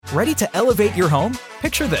Ready to elevate your home?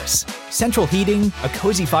 Picture this: central heating, a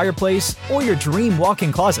cozy fireplace, or your dream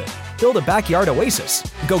walk-in closet. Build a backyard oasis,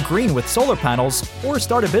 go green with solar panels, or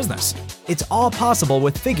start a business. It's all possible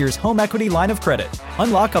with Figure's home equity line of credit.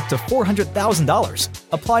 Unlock up to $400,000.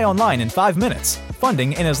 Apply online in 5 minutes.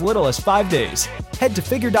 Funding in as little as 5 days. Head to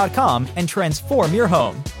Figure.com and transform your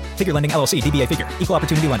home. Figure Lending LLC, DBA Figure, Equal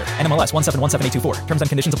Opportunity Lender, NMLS 1717824. Terms and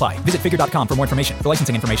conditions apply. Visit Figure.com for more information. For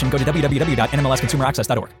licensing information, go to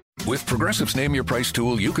www.nmlsconsumeraccess.org. With Progressive's Name Your Price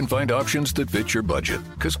tool, you can find options that fit your budget,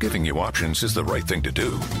 because giving you options is the right thing to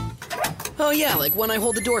do. Oh yeah, like when I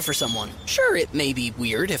hold the door for someone. Sure, it may be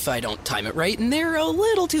weird if I don't time it right, and they're a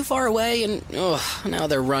little too far away, and now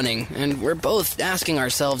they're running, and we're both asking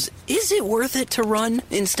ourselves, is it worth it to run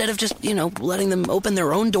instead of just, letting them open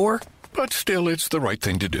their own door? But still, it's the right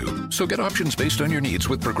thing to do. So get options based on your needs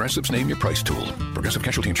with Progressive's Name Your Price tool. Progressive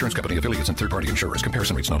Casualty Insurance Company, affiliates, and third-party insurers.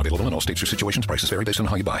 Comparison rates not available in all states or situations. Prices vary based on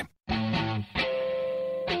how you buy.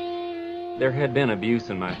 There had been abuse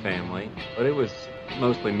in my family, but it was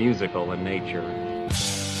mostly musical in nature.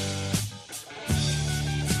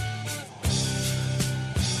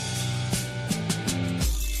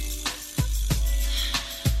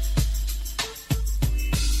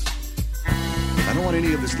 I don't want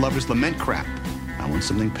any of this lover's lament crap. I want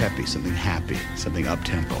something peppy, something happy, something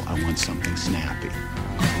up-tempo. I want something snappy.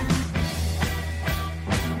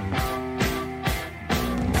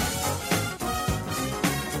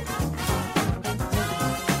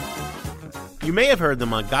 You may have heard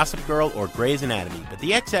them on Gossip Girl or Grey's Anatomy, but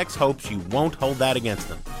the XX hopes you won't hold that against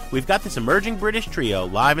them. We've got this emerging British trio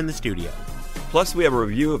live in the studio. Plus, we have a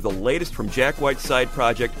review of the latest from Jack White's side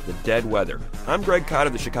project, The Dead Weather. I'm Greg Cott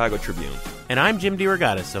of the Chicago Tribune. And I'm Jim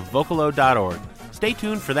DeRogatis of Vocalo.org. Stay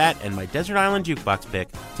tuned for that and my Desert Island Jukebox pick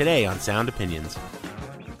today on Sound Opinions.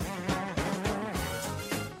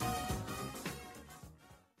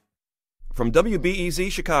 From WBEZ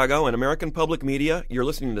Chicago and American Public Media, you're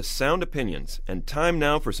listening to Sound Opinions, and time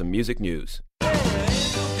now for some music news.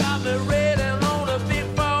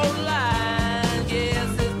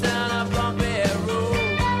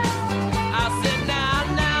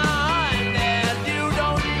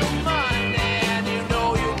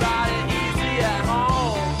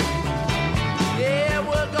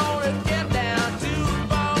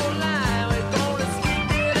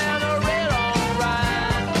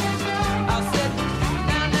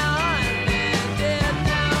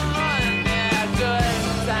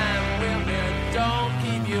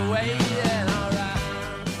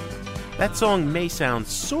 That song may sound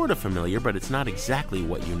sort of familiar, but it's not exactly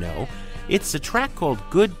what you know. It's a track called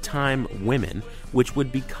Good Time Women, which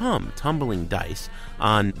would become Tumbling Dice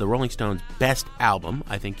on the Rolling Stones' best album.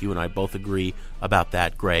 I think you and I both agree about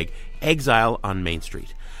that, Greg. Exile on Main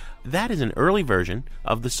Street. That is an early version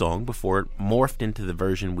of the song before it morphed into the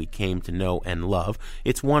version we came to know and love.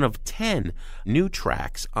 It's one of 10 new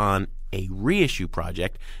tracks on a reissue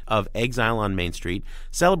project of Exile on Main Street,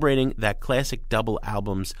 celebrating that classic double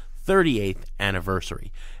album's 38th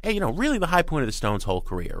anniversary. Hey, really the high point of the Stones' whole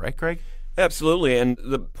career, right, Greg? Absolutely, and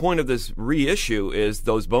the point of this reissue is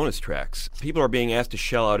those bonus tracks. People are being asked to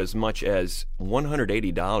shell out as much as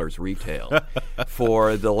 $180 retail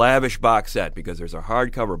for the lavish box set, because there's a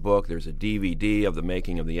hardcover book, there's a DVD of the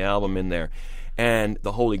making of the album in there, and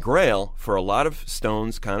the holy grail for a lot of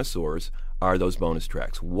Stones connoisseurs are those bonus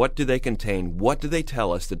tracks. What do they contain? What do they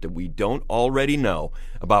tell us that we don't already know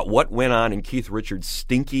about what went on in Keith Richards'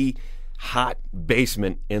 stinky, hot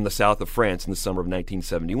basement in the south of France in the summer of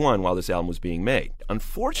 1971 while this album was being made?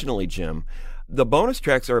 Unfortunately, Jim, the bonus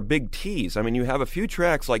tracks are a big tease. I mean, you have a few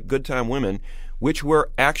tracks like Good Time Women, which were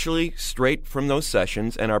actually straight from those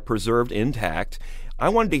sessions and are preserved intact. I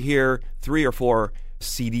wanted to hear 3 or 4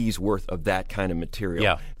 CDs worth of that kind of material.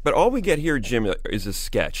 Yeah. But all we get here, Jim, is a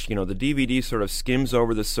sketch. The DVD sort of skims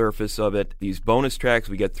over the surface of it. These bonus tracks,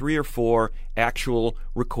 we get 3 or 4 actual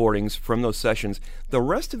recordings from those sessions. The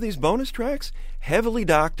rest of these bonus tracks, heavily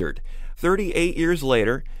doctored. 38 years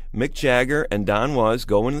later, Mick Jagger and Don Was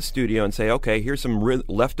go in the studio and say, okay, here's some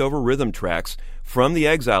leftover rhythm tracks from the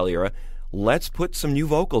Exile era. Let's put some new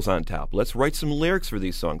vocals on top. Let's write some lyrics for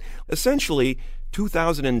these songs. Essentially,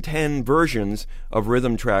 2010 versions of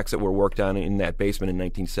rhythm tracks that were worked on in that basement in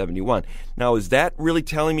 1971. Now, is that really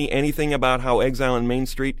telling me anything about how Exile on Main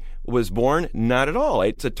Street was born? Not at all.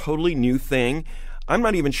 It's a totally new thing. I'm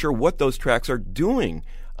not even sure what those tracks are doing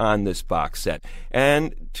on this box set.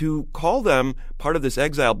 And to call them part of this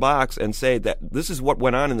Exile box and say that this is what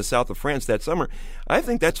went on in the south of France that summer, I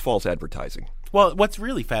think that's false advertising. Well, what's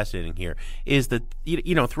really fascinating here is that,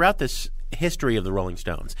 throughout this history of the Rolling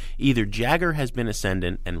Stones. Either Jagger has been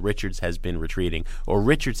ascendant and Richards has been retreating, or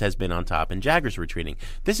Richards has been on top and Jagger's retreating.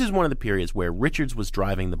 This is one of the periods where Richards was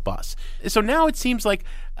driving the bus. So now it seems like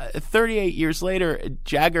 38 years later,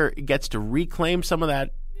 Jagger gets to reclaim some of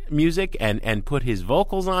that music and put his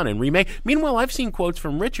vocals on and remake. Meanwhile, I've seen quotes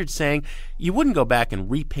from Richards saying, you wouldn't go back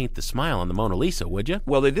and repaint the smile on the Mona Lisa, would you?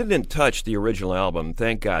 Well, they didn't touch the original album,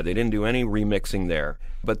 thank God. They didn't do any remixing there.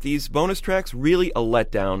 But these bonus tracks, really a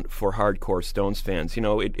letdown for hardcore Stones fans. You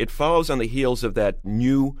know, it follows on the heels of that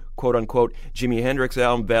new, quote-unquote, Jimi Hendrix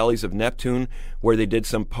album, Valleys of Neptune, where they did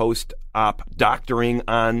some post-op doctoring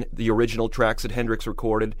on the original tracks that Hendrix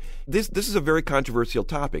recorded. This is a very controversial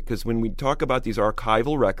topic, because when we talk about these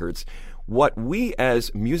archival records, what we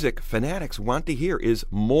as music fanatics want to hear is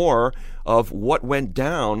more of what went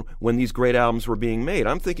down when these great albums were being made.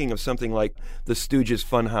 I'm thinking of something like the Stooges'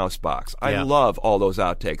 Funhouse box. I love all those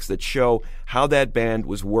outtakes that show how that band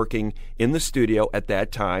was working in the studio at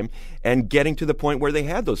that time and getting to the point where they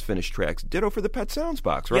had those finished tracks. Ditto for the Pet Sounds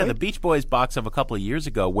box, right? Yeah, the Beach Boys box of a couple of years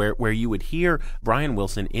ago where you would hear Brian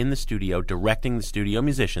Wilson in the studio directing the studio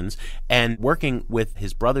musicians and working with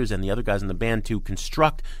his brothers and the other guys in the band to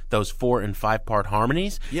construct those 4- and 5-part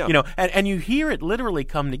harmonies. Yeah. You know, and you hear it literally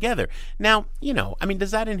come together. Now, you know, I mean,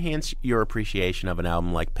 does that enhance your appreciation of an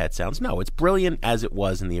album like Pet Sounds? No, it's brilliant as it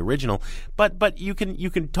was in the original, but you can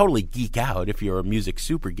totally geek out if you're a music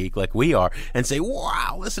super geek like we are and say,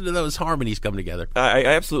 wow, listen to those harmonies come together. I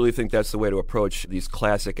absolutely think that's the way to approach these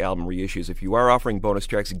classic album reissues. If you are offering bonus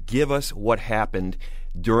tracks, give us what happened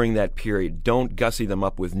during that period. Don't gussy them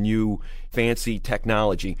up with new fancy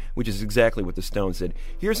technology, which is exactly what the Stones did.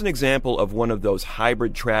 Here's an example of one of those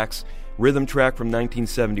hybrid tracks, rhythm track from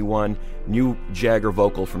 1971, new Jagger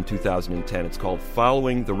vocal from 2010. It's called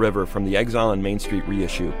Following the River from the Exile on Main Street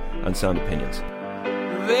reissue on Sound Opinions.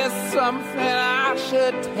 There's something I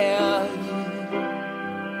should tell you.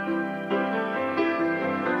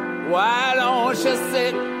 Why don't you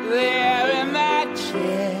sit there in that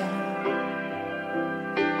chair?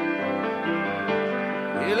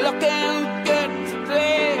 You're looking good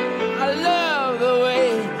today. I love the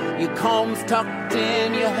way your comb's tucked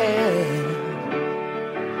in your hair.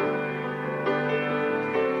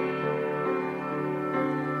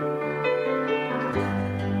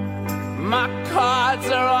 My cards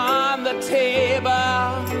are on the table,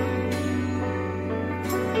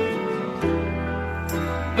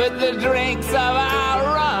 but the drinks have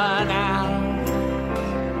run out.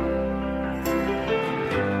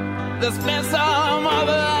 There's been some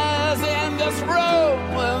others in this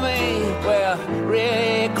room with me. We're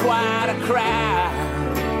really quite a crowd.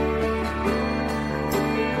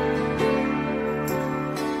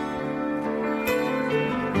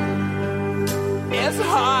 It's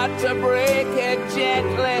hard to break it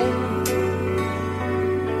gently,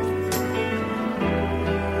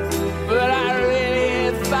 but I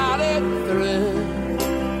really thought it through.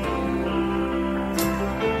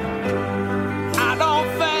 I don't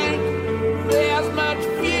think there's much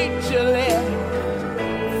future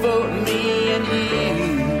left for me and you.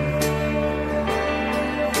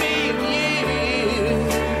 Me and you.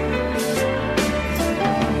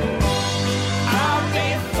 I'll be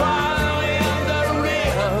following the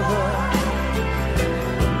river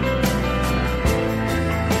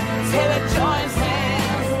till it joins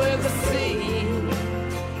hands with the sea.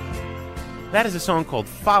 That is a song called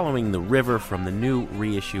Following the River from the new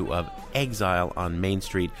reissue of Exile on Main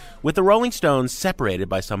Street, with the Rolling Stones separated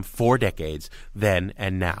by some 4 decades, then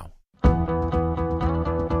and now.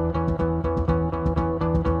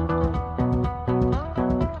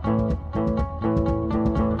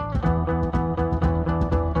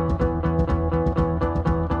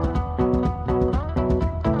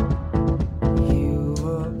 You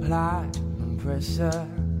apply pressure,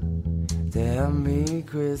 tell me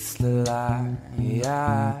crystalline,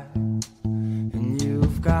 and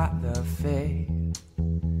you've got the faith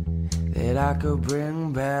that I could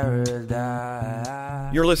bring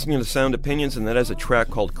paradise. You're listening to Sound Opinions, and that is a track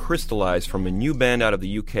called Crystallize from a new band out of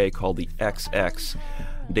the UK called the XX.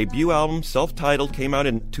 Debut album, self-titled, came out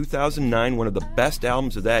in 2009. One of the best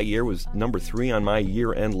albums of that year, was number 3 on my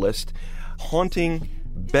year-end list. Haunting,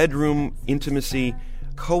 bedroom intimacy,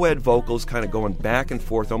 co-ed vocals kind of going back and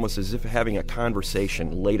forth, almost as if having a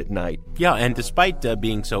conversation late at night. Yeah, and despite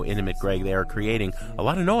being so intimate, Greg, they are creating a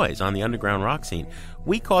lot of noise on the underground rock scene.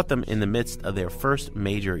 We caught them in the midst of their first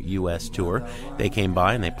major U.S. tour. They came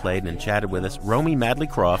by and they played and chatted with us. Romy Madley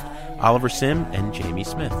Croft, Oliver Sim, and Jamie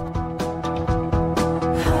Smith.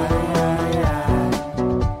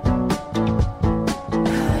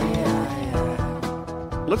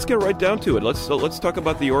 Let's get right down to it. Let's talk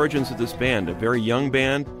about the origins of this band. A very young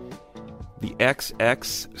band, the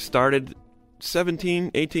XX started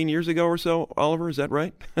 17, 18 years ago or so, Oliver, is that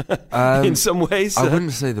right? In some ways? I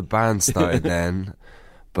wouldn't say the band started then,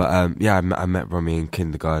 but I met Romy in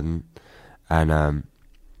kindergarten, and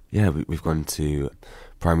we've gone to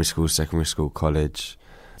primary school, secondary school, college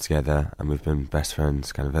together, and we've been best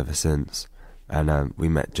friends kind of ever since. And we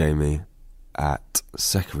met Jamie at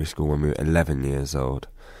secondary school when we were 11 years old.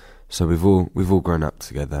 So we've all grown up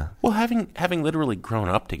together. Well, having literally grown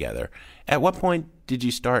up together, at what point did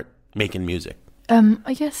you start making music?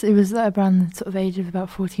 I guess it was around the sort of age of about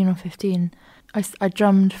 14 or 15. I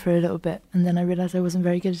drummed for a little bit, and then I realised I wasn't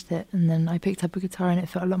very good at it, and then I picked up a guitar and it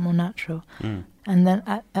felt a lot more natural. And then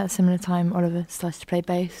at a similar time, Oliver started to play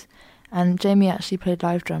bass, and Jamie actually played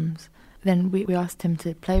live drums. Then we asked him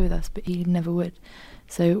to play with us, but he never would.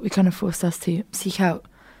 So we kind of forced us to seek out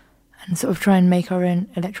and sort of try and make our own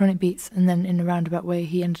electronic beats, and then in a roundabout way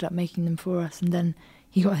he ended up making them for us, and then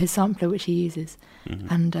he got his sampler, which he uses,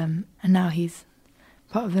 and now he's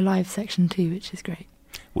part of the live section too, which is great.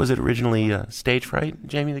 Was it originally stage fright,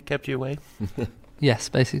 Jamie, that kept you away? Yes,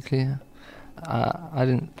 basically. I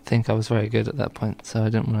didn't think I was very good at that point, so I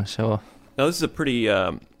didn't want to show off. Now, this is a pretty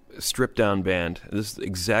stripped-down band. This is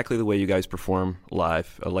exactly the way you guys perform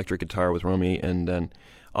live. Electric guitar with Romy, and then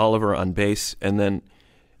Oliver on bass, and then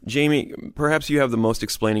Jamie, perhaps you have the most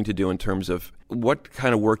explaining to do in terms of what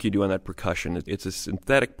kind of work you do on that percussion. It's a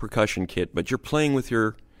synthetic percussion kit, but you're playing with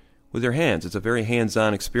your hands. It's a very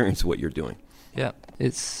hands-on experience what you're doing. Yeah,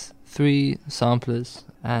 it's 3 samplers,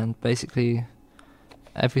 and basically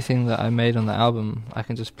everything that I made on the album, I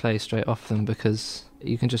can just play straight off them, because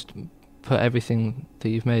you can just put everything that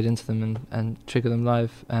you've made into them and trigger them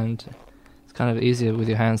live, and it's kind of easier with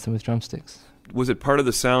your hands than with drumsticks. Was it part of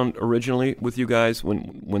the sound originally with you guys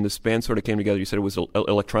when this band sort of came together? You said it was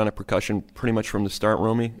electronic percussion pretty much from the start,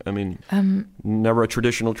 Romy? I mean, never a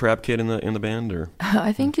traditional trap kit in the band, or?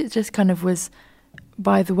 I think it just kind of was,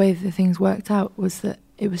 by the way that things worked out, was that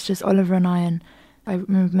it was just Oliver and I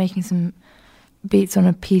remember making some beats on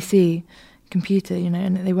a PC computer,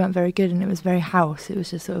 and they weren't very good, and it was very house. It was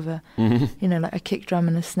just sort of a, like a kick drum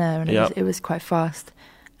and a snare, and it was quite fast.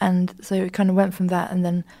 And so it kind of went from that, and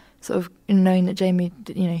then sort of knowing that Jamie,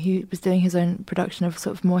 he was doing his own production of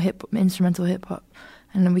sort of more instrumental hip-hop.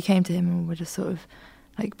 And then we came to him and we were just sort of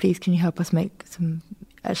like, please, can you help us make some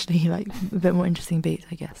actually like a bit more interesting beats,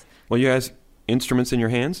 I guess. Well, you guys, instruments in your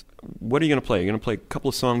hands. What are you going to play? You're going to play a couple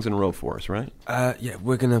of songs in a row for us, right? Yeah,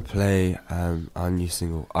 we're going to play our new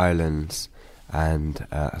single, Islands, and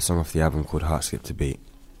a song off the album called Heart Skipped a Beat.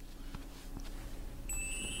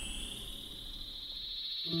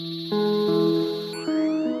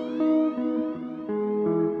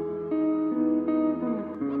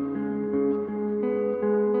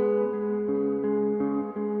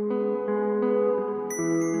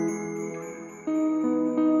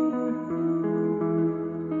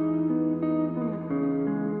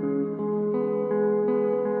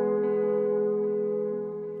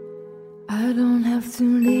 I don't have to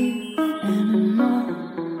leave anymore.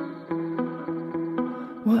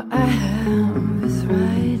 What I have is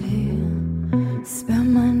right here.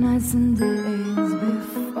 Spend my nights and days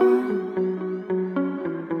before,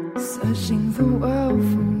 searching the world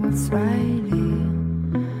for what's right here,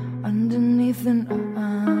 underneath an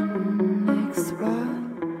unexplored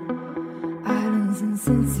islands and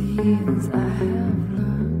cities I have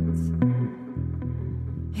looked.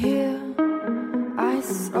 Here I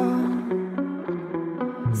saw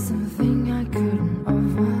something I couldn't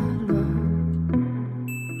overlook.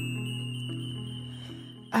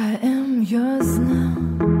 I am yours now,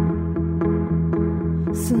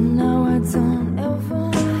 so now I don't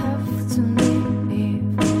ever have to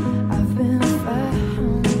leave. I've been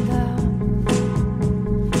found out,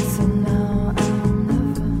 so now I'll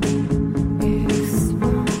never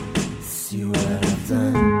explore. See what I've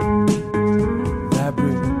done? That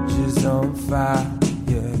bridge is on fire,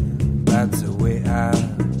 yeah, that's the way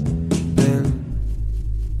I've been.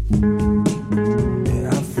 Yeah,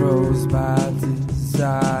 I froze by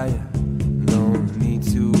desire, no need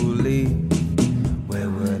to leave. Where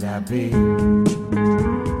would I be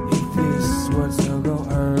if this were to go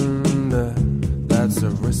under? That's a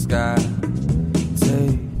risk I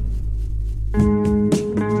take.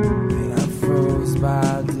 Yeah, I froze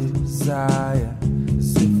by desire,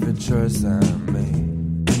 as if a choice I made.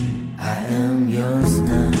 I am yours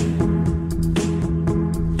now,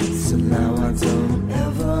 so now I don't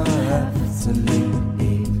ever have to leave.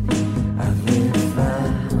 I've been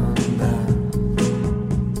found out,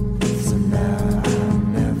 so now I'll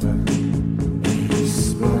never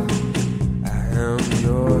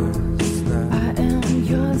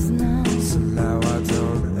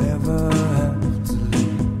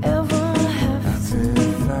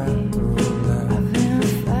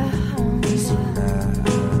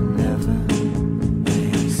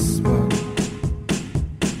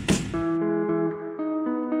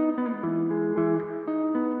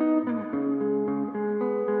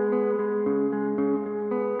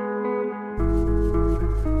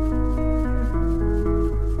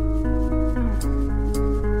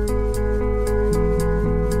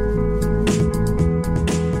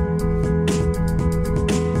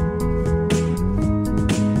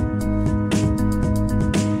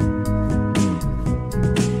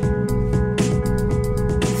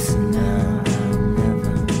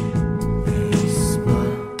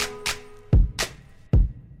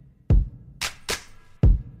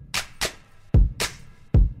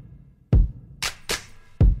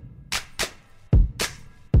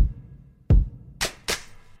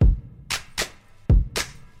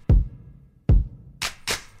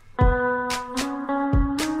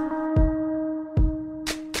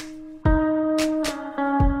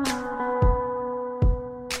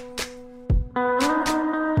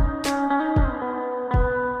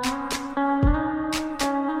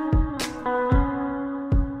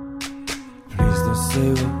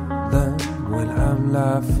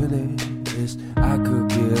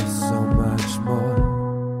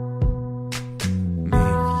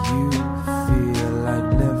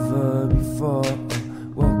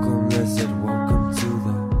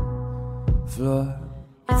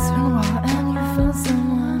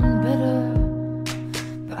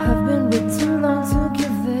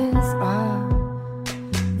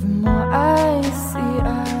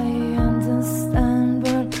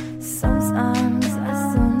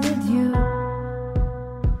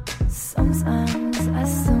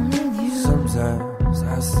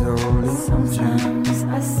still need you. Sometimes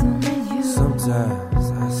I still need you.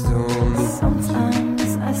 Sometimes I still need you.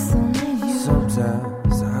 Sometimes I still need you.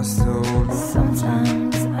 Sometimes I still need you.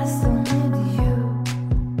 Sometimes I still need you.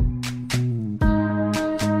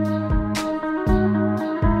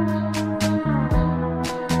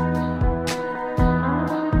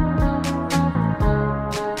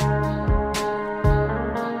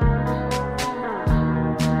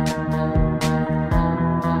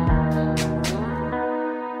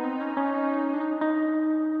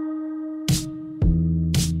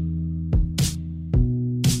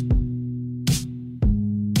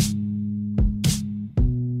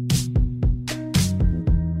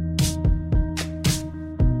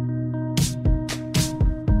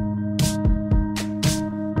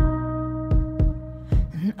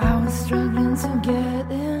 Struggling to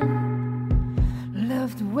get in,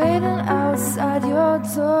 left waiting outside your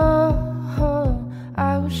door.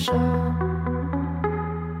 I was sure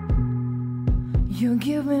you'll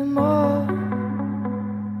give me more.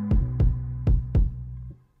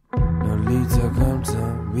 No need to come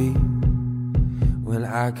to me when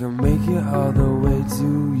I can make it all the way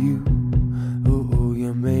to you. Ooh,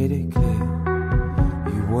 you made it clear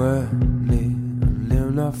you weren't near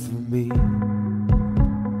enough for me.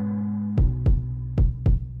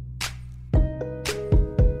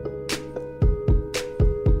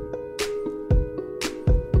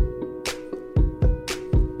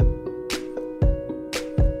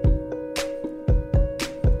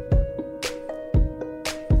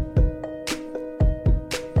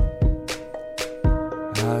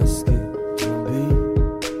 I skipped your beat,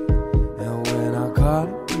 and when I caught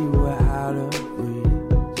it, you were out of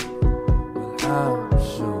reach. Well,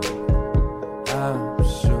 I'm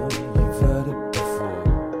sure you've heard it before.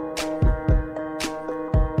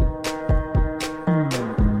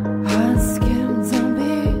 I skipped your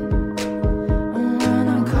beat, and when I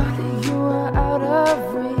caught it, you were out of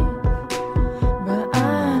reach. But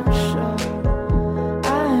I'm sure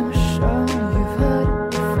you've heard it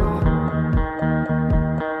before.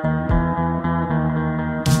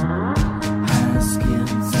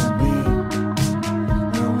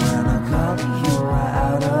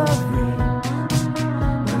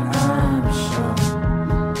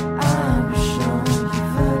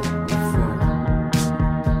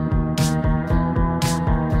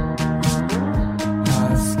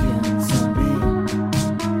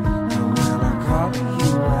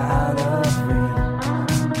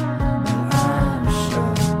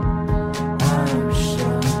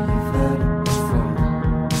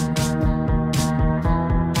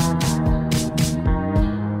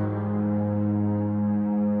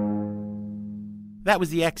 That was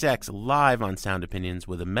the XX live on Sound Opinions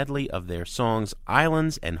with a medley of their songs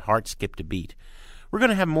Islands and Heart Skipped a Beat. We're going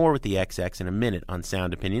to have more with the XX in a minute on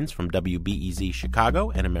Sound Opinions from WBEZ Chicago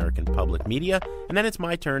and American Public Media, and then it's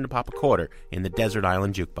my turn to pop a quarter in the Desert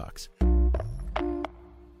Island Jukebox.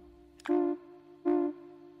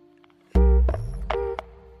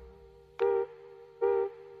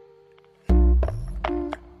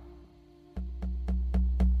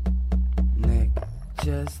 Nick,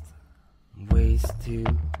 just ways to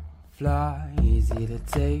fly, easy to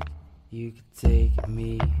take. You could take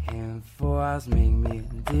me in 4 hours, make me a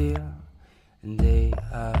deal, and they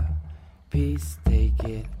a piece, take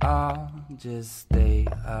it all, just stay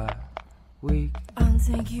a week. I'll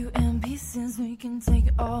take you in pieces, we can take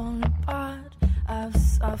it all apart. I've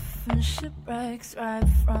suffered shipwrecks right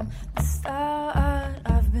from the start.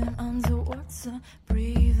 I've been underwater,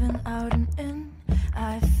 breathing out and in.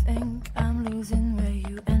 I think I'm losing where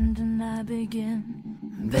you end and I begin.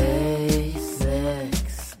 Basic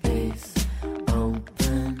space,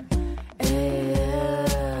 open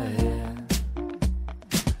air.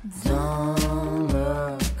 Don't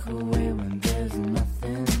look away when there's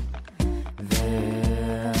nothing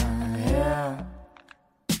there.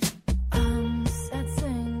 I'm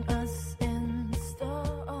setting us in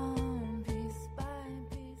stone, piece by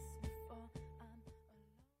piece, before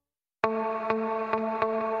I'm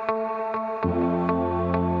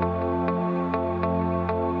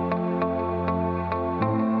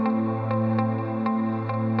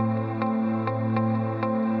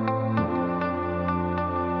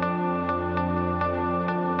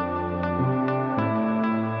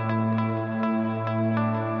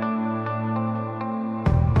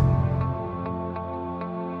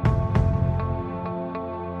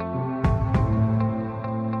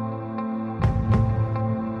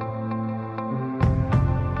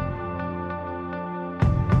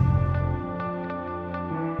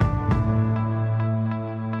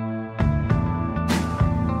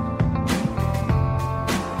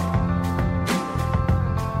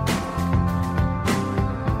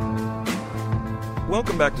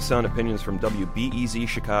Welcome back to Sound Opinions from WBEZ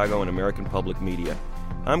Chicago and American Public Media.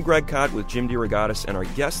 I'm Greg Kot with Jim DeRogatis, and our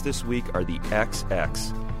guests this week are the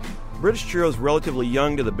XX. British Trio's relatively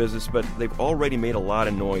young to the business, but they've already made a lot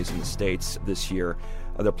of noise in the States this year.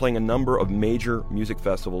 They're playing a number of major music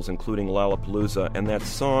festivals, including Lollapalooza, and that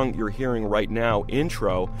song you're hearing right now,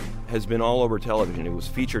 Intro, has been all over television. It was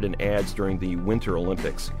featured in ads during the Winter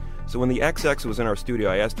Olympics. So when the XX was in our studio,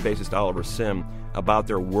 I asked bassist Oliver Sim about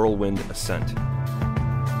their whirlwind ascent.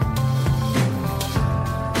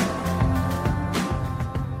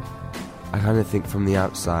 I kind of think from the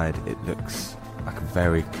outside it looks like a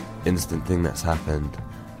very instant thing that's happened.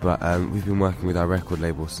 But we've been working with our record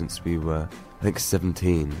label since we were, I think,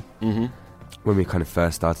 17. Mm-hmm. When we kind of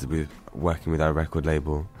first started with working with our record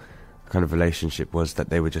label, the kind of relationship was that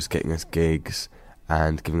they were just getting us gigs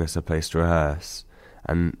and giving us a place to rehearse.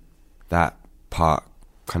 And that part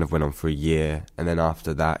kind of went on for a year. And then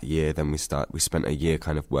after that year, then we spent a year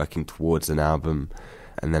kind of working towards an album.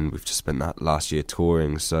 And then we've just spent that last year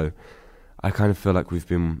touring. So I kind of feel like we've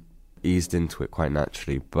been eased into it quite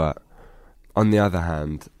naturally. But on the other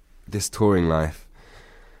hand, this touring life,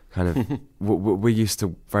 kind of, we're used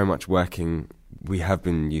to very much working, we have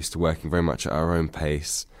been used to working very much at our own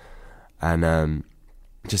pace. And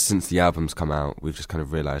just since the album's come out, we've just kind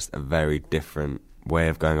of realised a very different way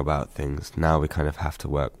of going about things. Now we kind of have to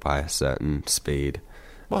work by a certain speed.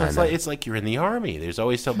 Well, it's like you're in the army. There's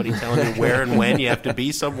always somebody telling you where and when you have to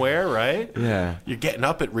be somewhere, right? Yeah. You're getting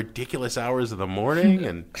up at ridiculous hours of the morning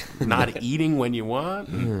and not eating when you want.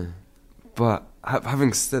 Yeah. But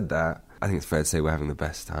having said that, I think it's fair to say we're having the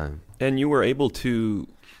best time. And you were able to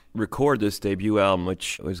record this debut album,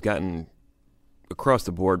 which has gotten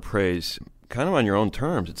across-the-board praise, kind of on your own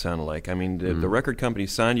terms, it sounded like. I mean, the record company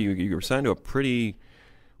signed you. You were signed to a pretty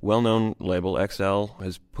well-known label. XL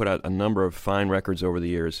has put out a number of fine records over the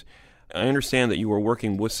years. I understand that you were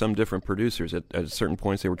working with some different producers. At certain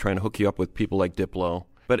points, they were trying to hook you up with people like Diplo.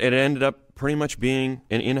 But it ended up pretty much being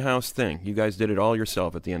an in-house thing. You guys did it all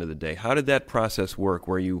yourself at the end of the day. How did that process work,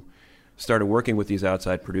 where you started working with these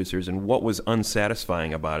outside producers, and what was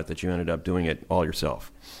unsatisfying about it that you ended up doing it all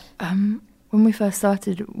yourself? When we first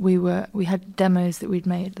started, we had demos that we'd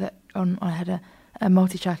made that I had a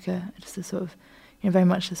multi-tracker, just a sort of, very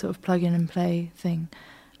much a sort of plug in and play thing,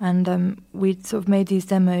 and we'd sort of made these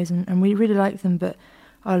demos and we really liked them, but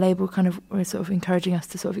our label kind of were sort of encouraging us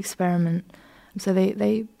to sort of experiment, and so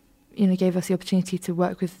they gave us the opportunity to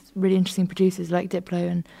work with really interesting producers like Diplo,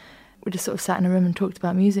 and we just sort of sat in a room and talked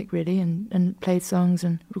about music really, and played songs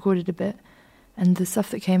and recorded a bit, and the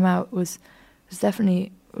stuff that came out was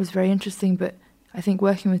definitely very interesting. But I think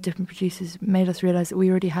working with different producers made us realise that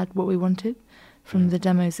we already had what we wanted from the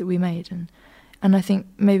demos that we made, and I think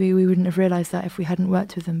maybe we wouldn't have realised that if we hadn't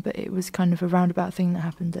worked with them, but it was kind of a roundabout thing that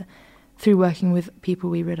happened, that through working with people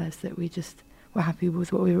we realised that we just were happy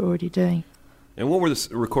with what we were already doing. And what were the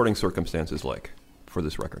recording circumstances like for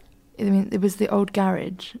this record? I mean, it was the old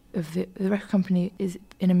garage of the record company is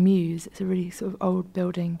in a mews. It's a really sort of old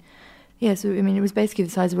building. Yeah, so I mean, it was basically the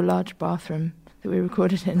size of a large bathroom that we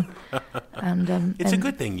recorded in. And it's a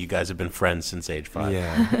good thing you guys have been friends since age 5.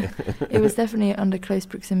 Yeah. It was definitely under close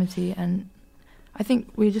proximity, and I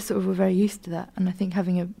think we just sort of were very used to that. And I think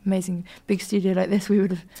having an amazing big studio like this, we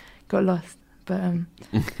would have got lost. But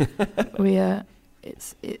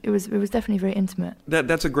it was definitely very intimate.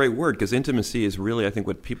 That's a great word, because intimacy is really, I think,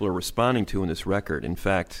 what people are responding to in this record. In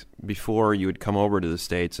fact, before you had come over to the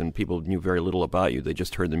States and people knew very little about you, they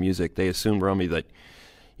just heard the music, they assumed, Romy, that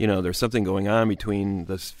there's something going on between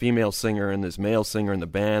this female singer and this male singer in the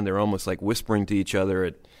band. They're almost like whispering to each other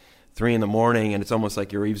at 3 a.m, and it's almost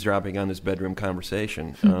like you're eavesdropping on this bedroom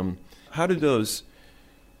conversation. How did those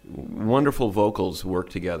wonderful vocals work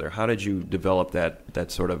together? How did you develop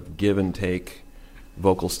that sort of give and take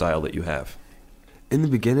vocal style that you have? In the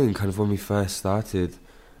beginning, kind of when we first started,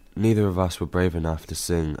 neither of us were brave enough to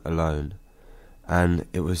sing alone, and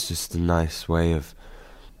it was just a nice way of,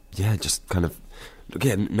 just kind of,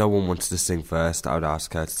 no one wanted to sing first. I would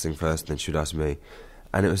ask her to sing first, and then she would ask me,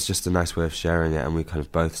 and it was just a nice way of sharing it, and we kind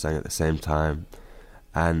of both sang at the same time.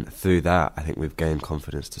 And through that, I think we've gained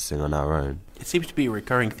confidence to sing on our own. It seems to be a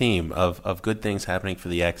recurring theme of good things happening for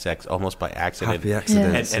the XX almost by accident. Happy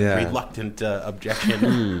accidents, and reluctant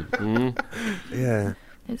objection. Yeah.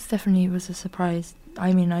 It definitely was a surprise.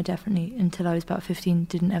 I mean, I definitely, until I was about 15,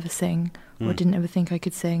 didn't ever sing, or didn't ever think I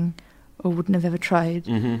could sing, or wouldn't have ever tried.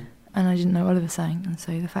 Mm-hmm. And I didn't know Oliver sang. And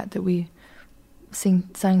so the fact that we sang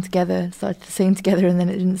together, started to sing together, and then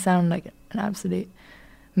it didn't sound like an absolute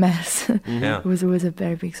mess, it was always a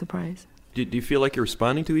very big surprise. Do you feel like you're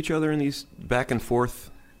responding to each other in these back and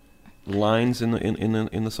forth lines in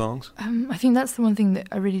the songs? I think that's the one thing that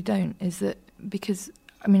I really don't, is that because,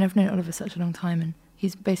 I mean, I've known Oliver such a long time, and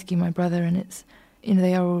he's basically my brother, and it's, you know,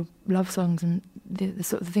 they are all love songs, and the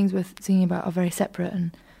sort of the things we're singing about are very separate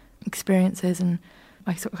and experiences, and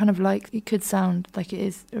I sort of kind of like, it could sound like it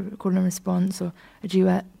is a call and response or a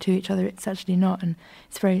duet to each other. It's actually not, and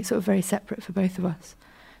it's very sort of very separate for both of us.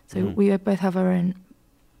 So we both have our own,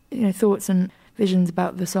 you know, thoughts and visions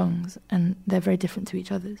about the songs, and they're very different to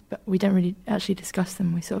each other's, but we don't really actually discuss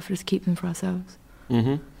them. We sort of just keep them for ourselves.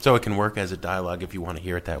 Mm-hmm. So it can work as a dialogue if you want to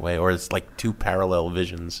hear it that way, or it's like two parallel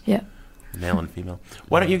visions, male and female.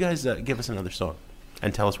 Why don't you guys give us another song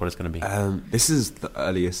and tell us what it's going to be? This is the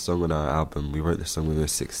earliest song on our album. We wrote this song when we were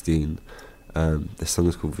 16. The song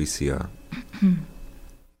is called VCR.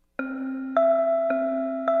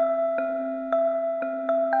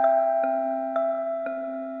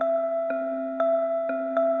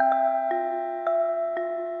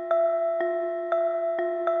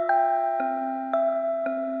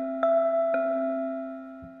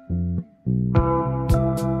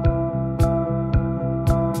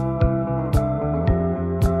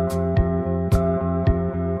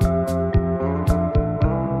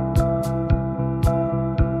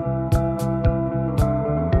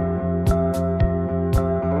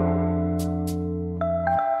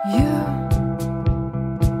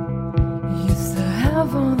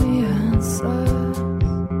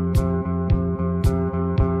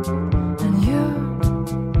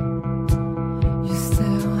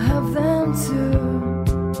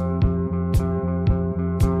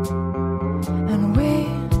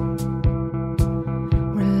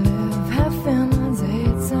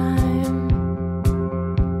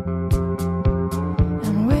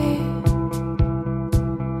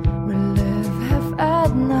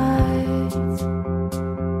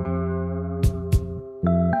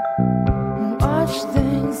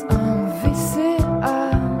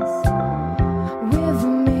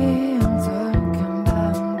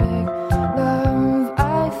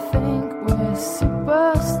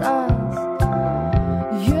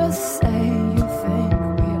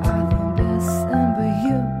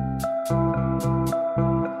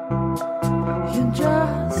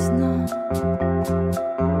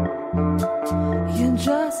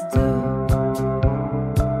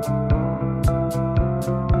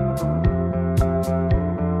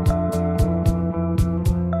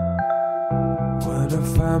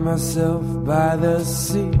 Myself by the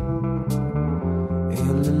sea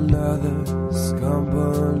in another's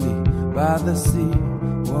company by the sea.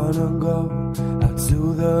 Wanna go out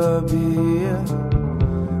to the beer,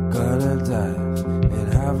 gonna dive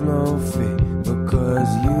and have no fear, because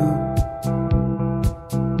you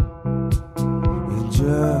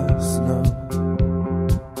just know,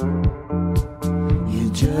 you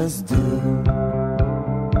just do.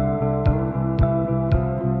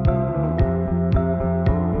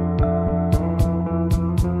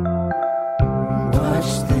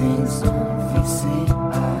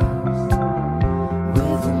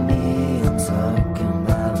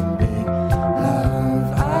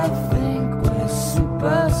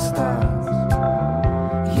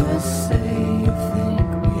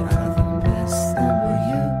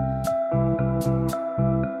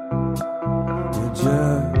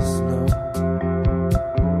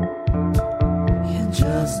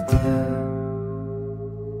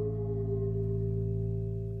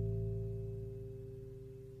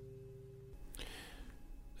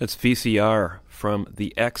 That's VCR from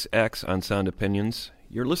the XX on Sound Opinions.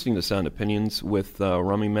 You're listening to Sound Opinions with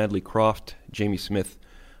Rummy Madley Croft, Jamie Smith,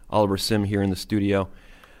 Oliver Sim here in the studio.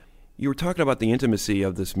 You were talking about the intimacy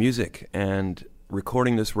of this music and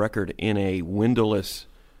recording this record in a windowless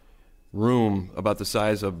room about the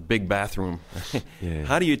size of a big bathroom. Yeah.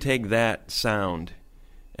 How do you take that sound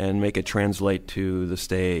and make it translate to the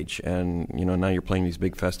stage? And, you know, now you're playing these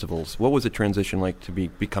big festivals. What was the transition like to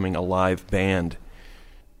becoming a live band?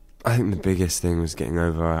 I think the biggest thing was getting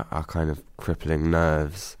over our kind of crippling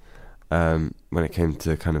nerves when it came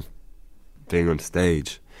to kind of being on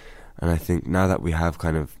stage. And I think now that we have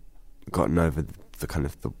kind of gotten over the kind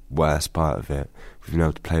of the worst part of it, we've been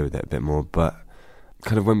able to play with it a bit more. But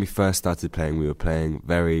kind of when we first started playing, we were playing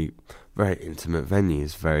very, very intimate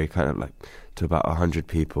venues, very kind of like to about 100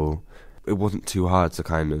 people. It wasn't too hard to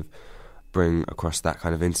kind of bring across that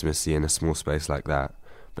kind of intimacy in a small space like that.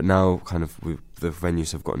 But now kind of the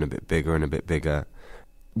venues have gotten a bit bigger and a bit bigger.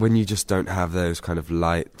 When you just don't have those kind of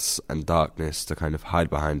lights and darkness to kind of hide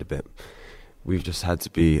behind a bit, we've just had to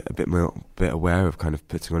be a bit aware of kind of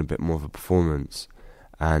putting on a bit more of a performance.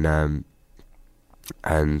 And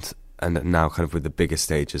now kind of with the bigger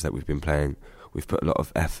stages that we've been playing, we've put a lot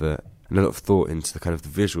of effort and a lot of thought into the kind of the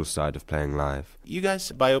visual side of playing live. You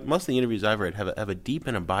guys, by most of the interviews I've read, have a deep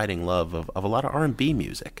and abiding love of a lot of R&B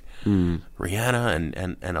music. Rihanna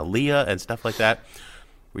and Aaliyah and stuff like that.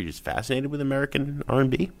 Were you just fascinated with American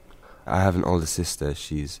R&B? I have an older sister.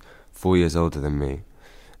 She's 4 years older than me.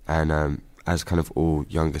 And as kind of all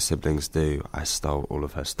younger siblings do, I stole all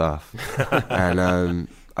of her stuff. And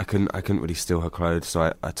I couldn't really steal her clothes,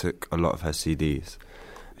 so I took a lot of her CDs.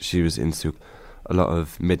 She was into a lot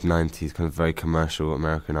of mid-90s, kind of very commercial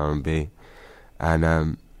American R&B.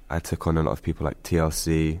 And I took on a lot of people like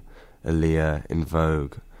TLC, Aaliyah, In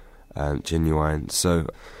Vogue, Genuine. So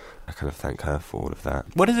I kind of thank her for all of that.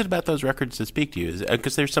 What is it about those records that speak to you?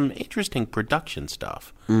 Because there's some interesting production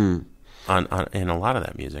stuff on in a lot of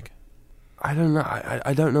that music. I don't know.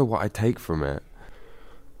 I don't know what I take from it.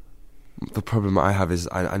 The problem I have is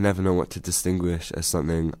I never know what to distinguish as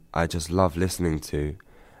something I just love listening to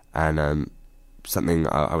and something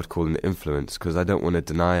I would call an influence, because I don't want to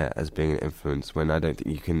deny it as being an influence when I don't think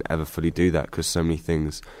you can ever fully do that, because so many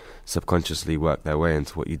things subconsciously work their way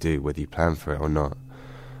into what you do, whether you plan for it or not.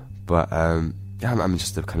 But yeah, I'm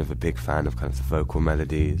just a kind of a big fan of kind of the vocal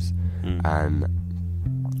melodies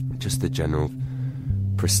and just the general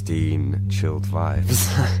pristine, chilled vibes.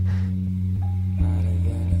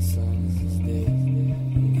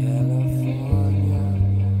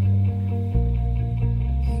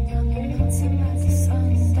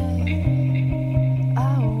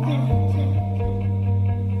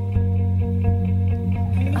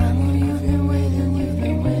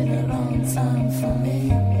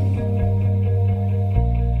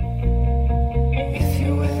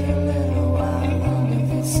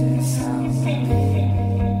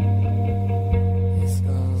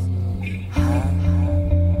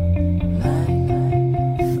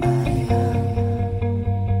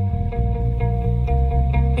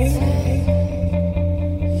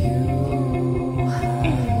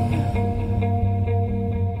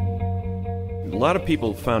 A lot of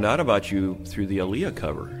people found out about you through the Aaliyah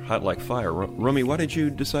cover, Hot Like Fire. Rumi, why did you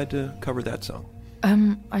decide to cover that song?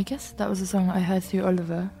 I guess that was a song I heard through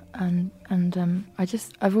Oliver, and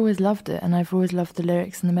I've always loved it, and I've always loved the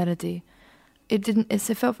lyrics and the melody. It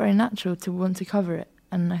felt very natural to want to cover it,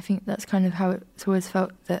 and I think that's kind of how it's always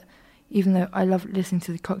felt, that even though I love listening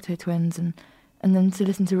to the Cocteau Twins and then to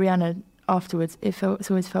listen to Rihanna afterwards, it's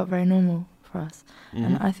always felt very normal for us. Mm-hmm.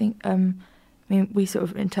 And I think we sort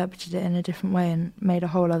of interpreted it in a different way and made a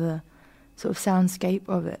whole other sort of soundscape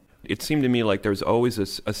of it. It seemed to me like there's always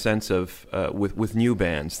a sense of, with new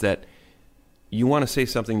bands, that you want to say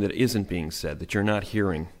something that isn't being said, that you're not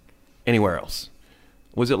hearing anywhere else.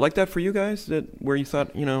 Was it like that for you guys, where you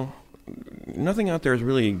thought, nothing out there is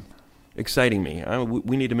really exciting me.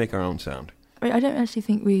 We need to make our own sound? I don't actually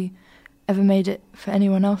think we ever made it for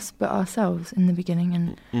anyone else but ourselves in the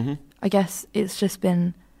beginning, and I guess it's just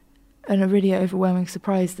been a really overwhelming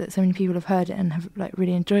surprise that so many people have heard it and have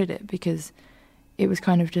really enjoyed it, because it was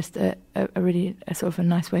kind of just a really sort of a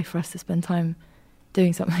nice way for us to spend time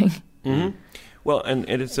doing something. Mm-hmm. Well, and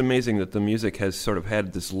it's amazing that the music has sort of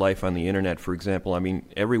had this life on the internet. For example, I mean,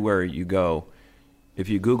 everywhere you go, if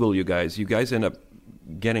you Google you guys end up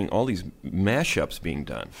getting all these mashups being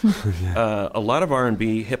done. Yeah. A lot of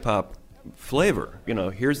R&B, hip-hop flavor.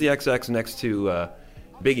 Here's the XX next to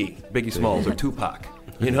Biggie Smalls or Tupac.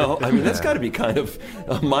 I mean, that's got to be kind of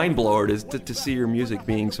a mind-blower to see your music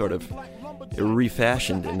being sort of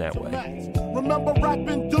refashioned in that way. Remember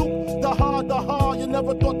rapping Duke, the hard, you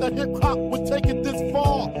never thought that hip-hop would take it this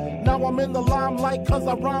far. Now I'm in the limelight cause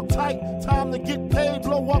I rhyme tight, time to get paid,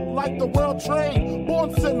 blow up like the world trade.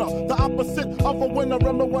 Born sinner, the opposite of a winner.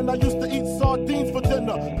 Remember when I used to eat sardines for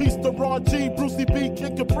dinner? Peace to Ron G, Brucey B,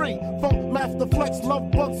 Kid Capri, Funk Master Flex,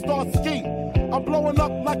 Love Bug, Star Ski. I'm blowing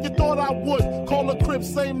up like you thought I would. Call a crib,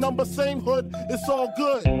 same number, same hood, it's all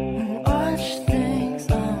good. Watch things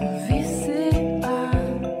on VCR.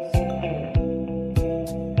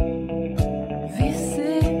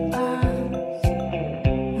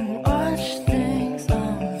 Watch things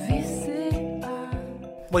on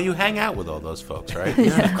VCR. Well, you hang out with all those folks, right?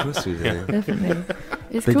 Yeah, of course we do. Definitely.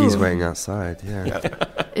 It's Biggie's cool. waiting outside, yeah.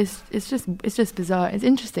 It's just bizarre. It's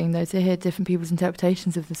interesting though to hear different people's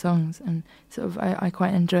interpretations of the songs, and sort of I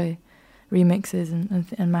quite enjoy remixes and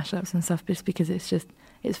mashups and stuff, just because it's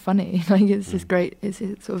funny. It's just great. It's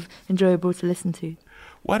sort of enjoyable to listen to.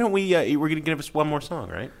 Why don't we're going to give us one more song,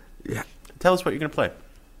 right? Yeah. Tell us what you're going to play.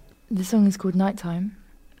 The song is called Nighttime,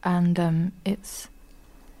 and the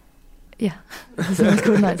song is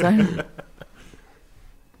called Nighttime.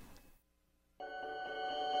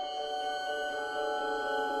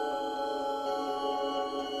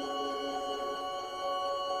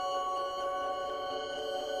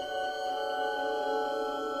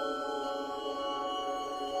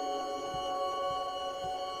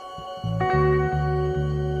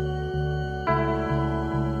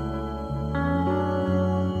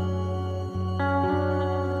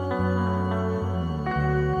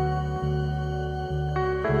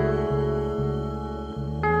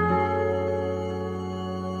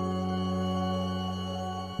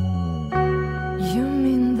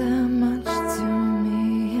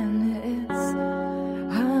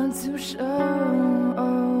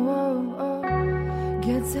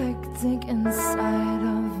 gets hectic inside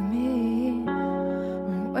of me.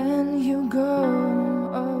 When you go,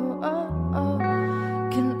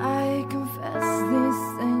 can I confess these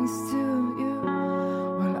things to you?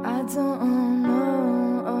 Well, I don't know.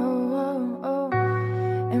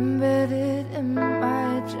 Embedded in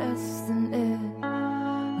my chest, and it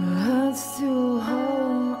hurts to hold.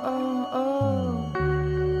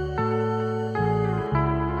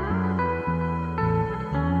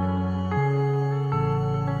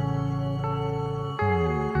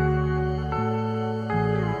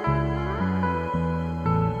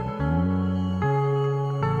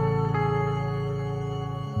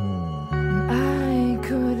 I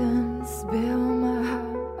couldn't spill my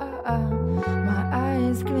heart. My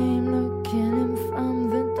eyes gleam looking in from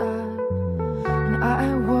the dark. And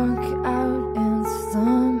I walk out in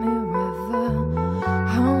stormy weather.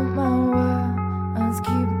 How my words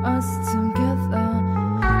keep us together.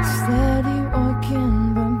 Steady walking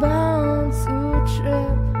but bound to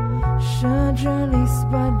trip. Should release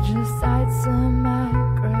but just tighten my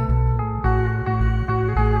grip.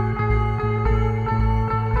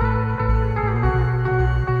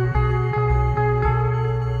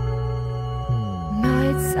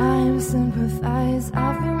 Nighttime sympathize.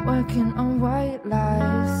 I've been working on white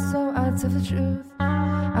lies, so I tell the truth.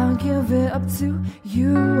 I'll give it up to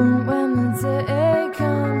you. When the day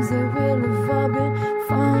comes, it will have all been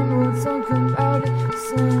fun. We'll talk about it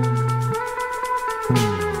soon.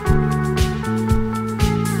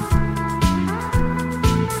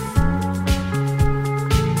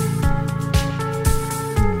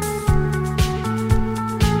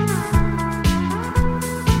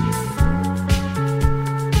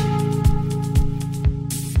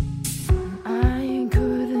 I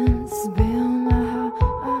couldn't spill my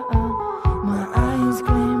heart. My eyes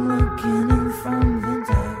gleam looking in from the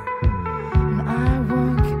dark. And I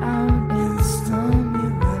walk out in stormy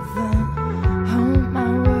weather. Hold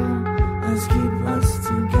my words keep us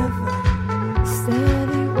together.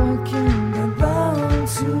 Steady walking but bound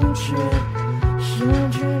to trip.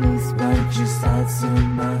 Should release but just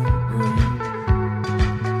tighten my grip.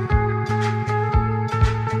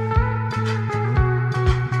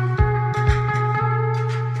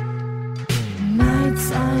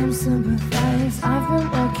 Nighttime sympathize. I've been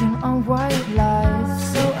working on white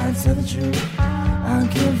lies, so I tell the truth. I'll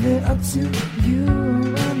give it up to you.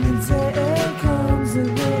 When the day comes, it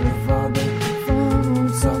will have all been fun. We'll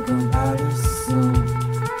talk about it soon.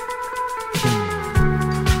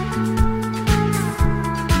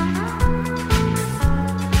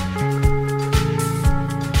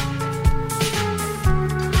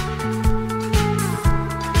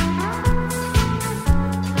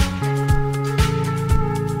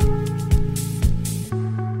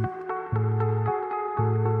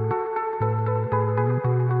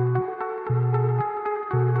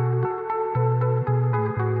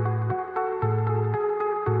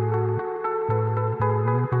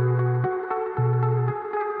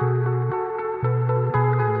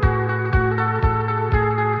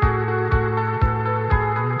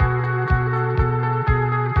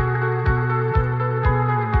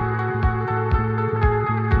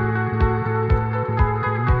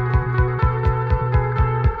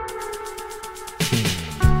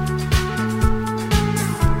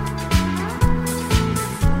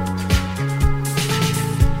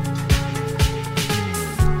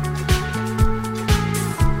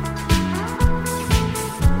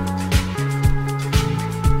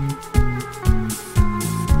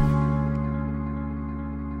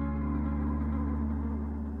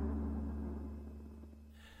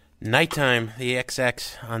 Nighttime, the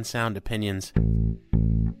XX on Sound Opinions.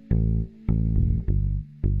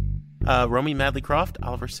 Romy Madley Croft,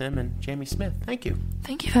 Oliver Sim, and Jamie Smith. Thank you.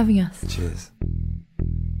 Thank you for having us. Cheers.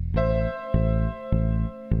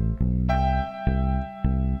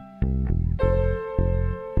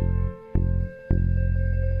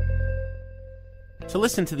 To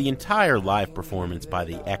listen to the entire live performance by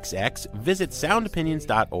the XX, visit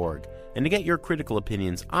soundopinions.org. And to get your critical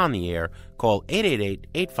opinions on the air, call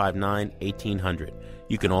 888-859-1800.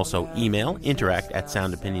 You can also email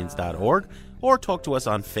interact@soundopinions.org or talk to us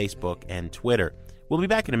on Facebook and Twitter. We'll be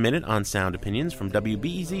back in a minute on Sound Opinions from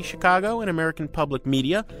WBEZ Chicago and American Public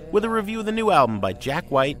Media with a review of the new album by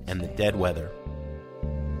Jack White and the Dead Weather.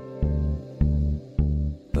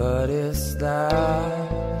 But it's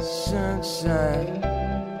like sunshine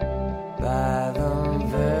by the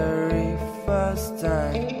very first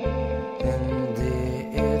time. And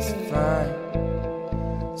it's fine,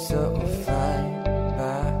 so fine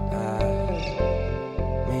by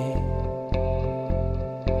me.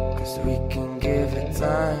 'Cause we can give it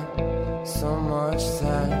time, so much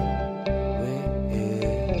time with it.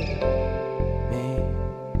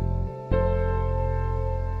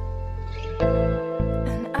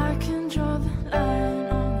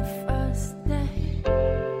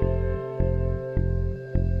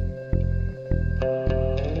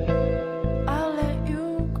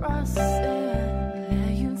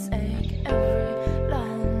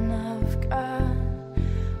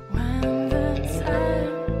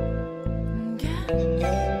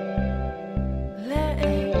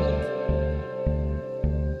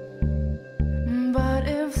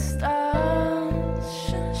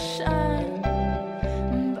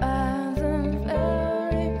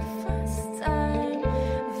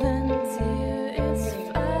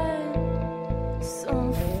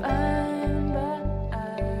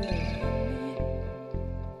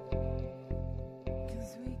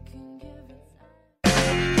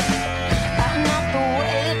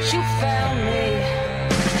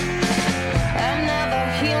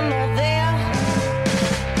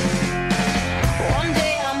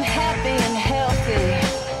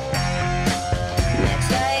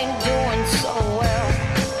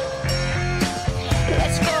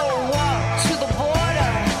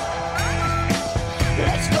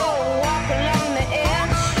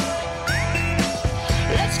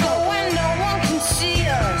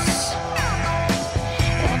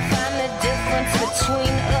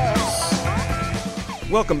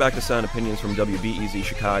 Welcome back to Sound Opinions from WBEZ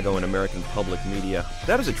Chicago and American Public Media.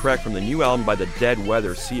 That is a track from the new album by the Dead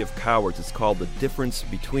Weather, Sea of Cowards. It's called The Difference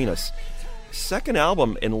Between Us. Second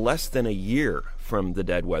album in less than a year from the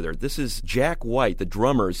Dead Weather. This is Jack White, the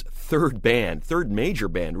drummer's third major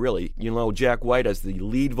band, really. You know Jack White as the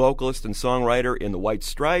lead vocalist and songwriter in the White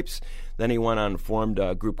Stripes. Then he went on and formed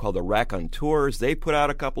a group called the Raconteurs. They put out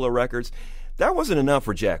a couple of records. That wasn't enough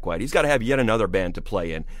for Jack White. He's got to have yet another band to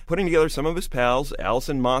play in. Putting together some of his pals,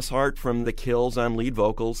 Alison Mosshart from The Kills on lead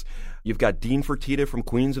vocals. You've got Dean Fertitta from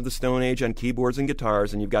Queens of the Stone Age on keyboards and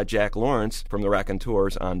guitars, and you've got Jack Lawrence from the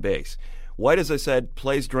Raconteurs on bass. White, as I said,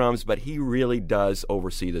 plays drums, but he really does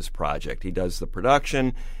oversee this project. He does the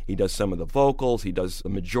production, he does some of the vocals, he does the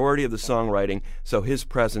majority of the songwriting, so his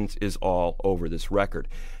presence is all over this record.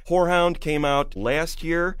 Whorehound came out last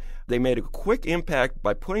year. They made a quick impact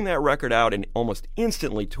by putting that record out and almost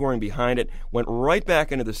instantly touring behind it, went right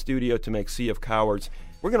back into the studio to make Sea of Cowards.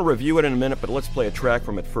 We're going to review it in a minute, but let's play a track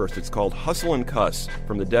from it first. It's called Hustle and Cuss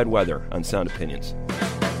from the Dead Weather on Sound Opinions.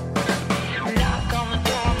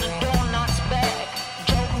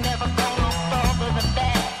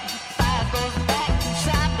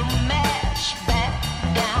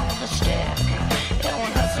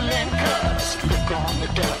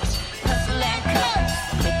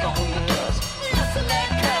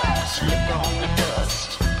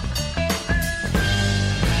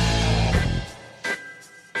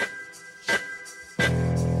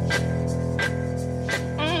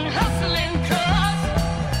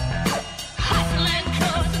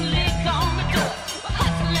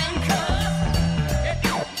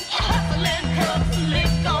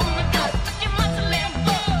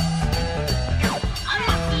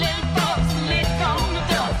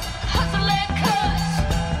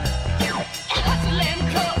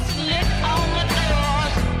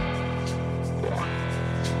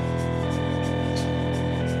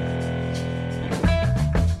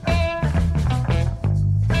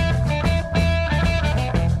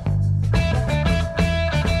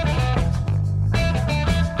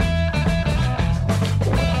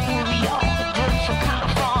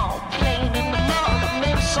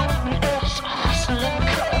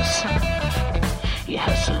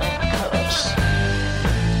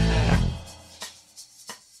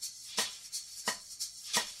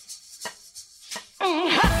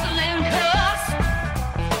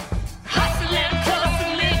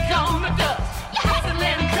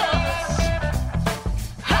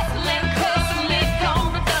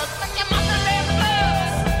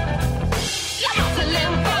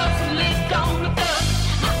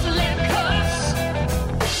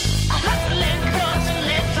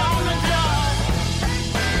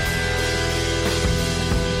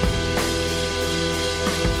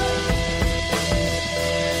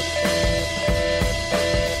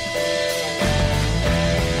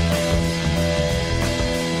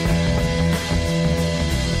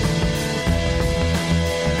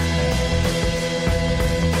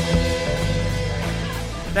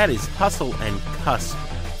 That is Hustle and Cuss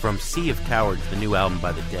from Sea of Cowards, the new album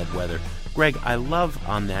by the Dead Weather. Greg, I love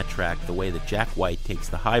on that track the way that Jack White takes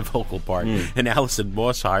the high vocal part and Alison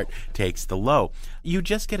Mosshart takes the low. You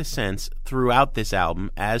just get a sense throughout this album,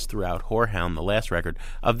 as throughout Whorehound, the last record,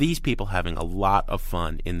 of these people having a lot of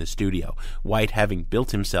fun in the studio. White having built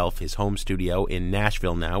himself his home studio in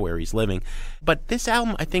Nashville now, where he's living. But this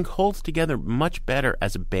album, I think, holds together much better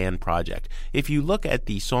as a band project. If you look at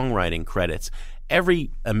the songwriting credits,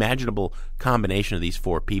 every imaginable combination of these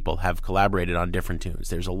four people have collaborated on different tunes.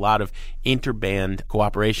 There's a lot of interband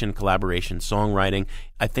cooperation, collaboration, songwriting.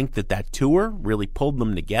 I think that tour really pulled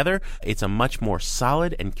them together. It's a much more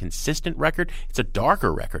solid and consistent record. It's a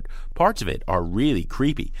darker record. Parts of it are really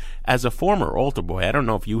creepy. As a former altar boy, I don't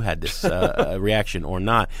know if you had this reaction or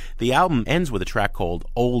not. The album ends with a track called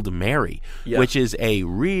Old Mary, which is a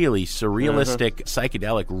really surrealistic,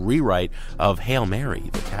 psychedelic rewrite of Hail Mary,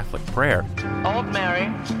 the Catholic prayer. Old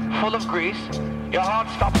Mary, full of grease, your heart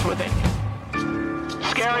stops within you.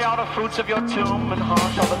 Scary are the fruits of your tomb, and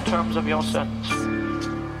harsh are the terms of your sentence.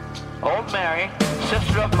 Old Mary,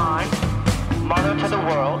 sister of mine, mother to the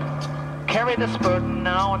world, carry this burden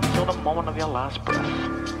now until the moment of your last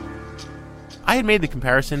breath. I had made the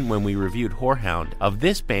comparison when we reviewed Whorehound of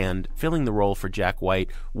this band filling the role for Jack White,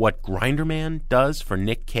 what Grinderman does for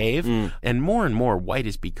Nick Cave, and more White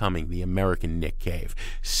is becoming the American Nick Cave,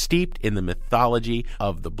 steeped in the mythology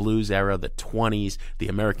of the blues era, the 20s, the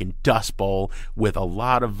American Dust Bowl, with a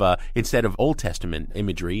lot of, instead of Old Testament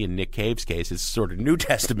imagery in Nick Cave's case, it's sort of New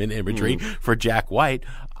Testament imagery for Jack White.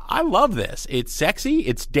 I love this. It's sexy,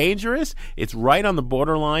 it's dangerous, it's right on the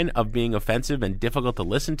borderline of being offensive and difficult to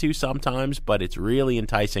listen to sometimes, but it's really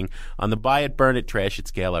enticing. On the buy it, burn it, trash it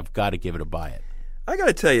scale, I've got to give it a buy it. I got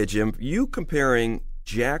to tell you, Jim, you comparing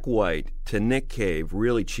Jack White to Nick Cave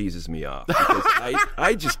really cheeses me off. Because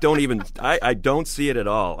I just don't even, I don't see it at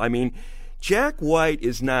all. I mean, Jack White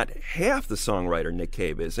is not half the songwriter Nick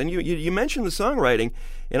Cave is. And you mentioned the songwriting,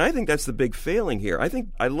 and I think that's the big failing here.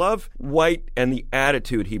 I love White and the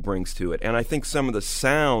attitude he brings to it, and I think some of the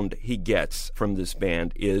sound he gets from this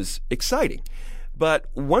band is exciting. But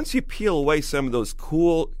once you peel away some of those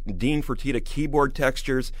cool Dean Fertitta keyboard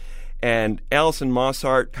textures and Alison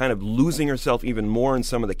Mosshart kind of losing herself even more in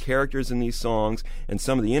some of the characters in these songs and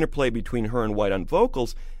some of the interplay between her and White on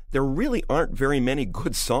vocals, there really aren't very many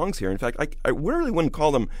good songs here. In fact, I really wouldn't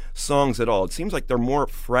call them songs at all. It seems like they're more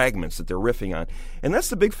fragments that they're riffing on. And that's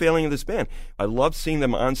the big failing of this band. I love seeing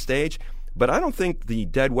them on stage, but I don't think the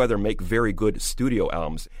Dead Weather make very good studio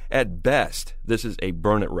albums. At best, this is a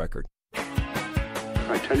burn it record.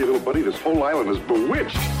 I tell you, little buddy, this whole island is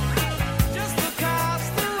bewitched.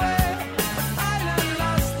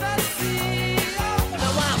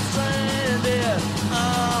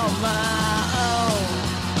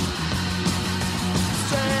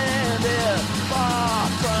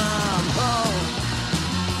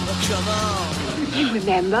 You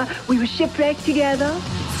remember, we were shipwrecked together.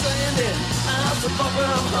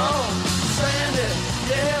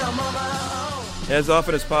 As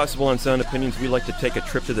often as possible on Sound Opinions, we like to take a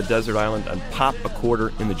trip to the desert island and pop a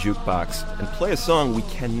quarter in the jukebox and play a song we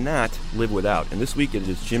cannot live without. And this week it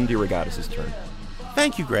is Jim DeRogatis' turn.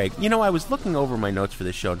 Thank you, Greg. You know, I was looking over my notes for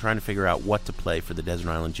this show and trying to figure out what to play for the Desert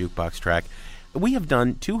Island Jukebox track. We have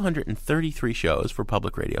done 233 shows for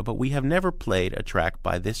public radio, but we have never played a track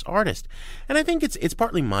by this artist. And I think it's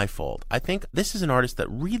partly my fault. I think this is an artist that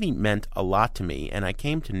really meant a lot to me, and I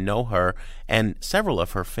came to know her and several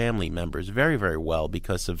of her family members very, very well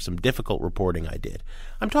because of some difficult reporting I did.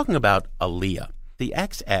 I'm talking about Aaliyah. The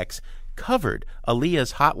XX covered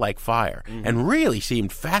Aaliyah's Hot Like Fire and really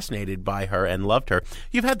seemed fascinated by her and loved her.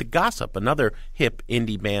 You've had The Gossip, another hip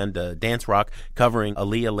indie band, dance rock, covering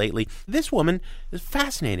Aaliyah lately. This woman is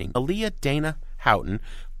fascinating. Aaliyah Dana Houghton,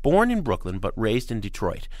 born in Brooklyn but raised in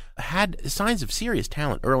Detroit, had signs of serious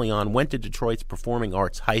talent early on, went to Detroit's Performing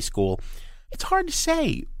Arts High School. It's hard to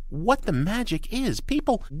say what the magic is.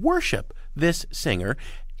 People worship this singer.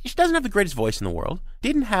 She doesn't have the greatest voice in the world,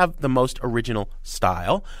 didn't have the most original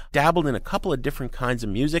style, dabbled in a couple of different kinds of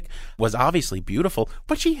music, was obviously beautiful,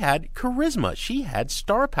 but she had charisma. She had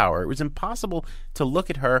star power. It was impossible to look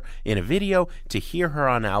at her in a video, to hear her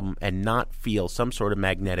on an album, and not feel some sort of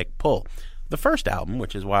magnetic pull. The first album,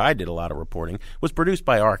 which is why I did a lot of reporting, was produced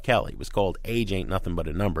by R. Kelly. It was called Age Ain't Nothing But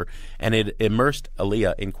a Number, and it immersed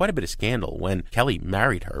Aaliyah in quite a bit of scandal when Kelly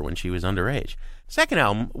married her when she was underage. Second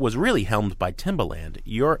album was really helmed by Timbaland,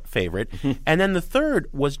 your favorite. And then the third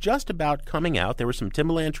was just about coming out. There were some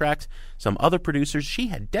Timbaland tracks, some other producers. She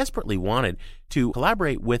had desperately wanted to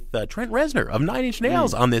collaborate with Trent Reznor of Nine Inch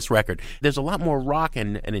Nails on this record. There's a lot more rock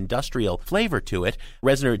and an industrial flavor to it.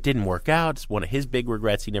 Reznor didn't work out. It's one of his big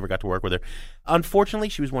regrets. He never got to work with her. Unfortunately,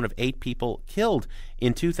 she was one of 8 people killed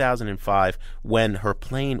in 2005 when her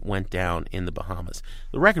plane went down in the Bahamas.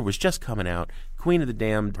 The record was just coming out. Queen of the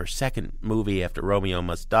Damned, her second movie after Romeo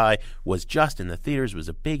Must Die, was just in the theaters, was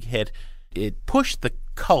a big hit. It pushed the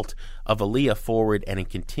cult of Aaliyah forward, and it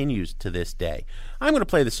continues to this day. I'm going to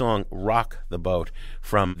play the song Rock the Boat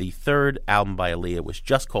from the third album by Aaliyah. It was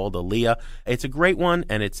just called Aaliyah. It's a great one,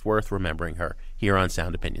 and it's worth remembering her here on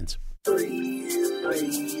Sound Opinions. Ooh.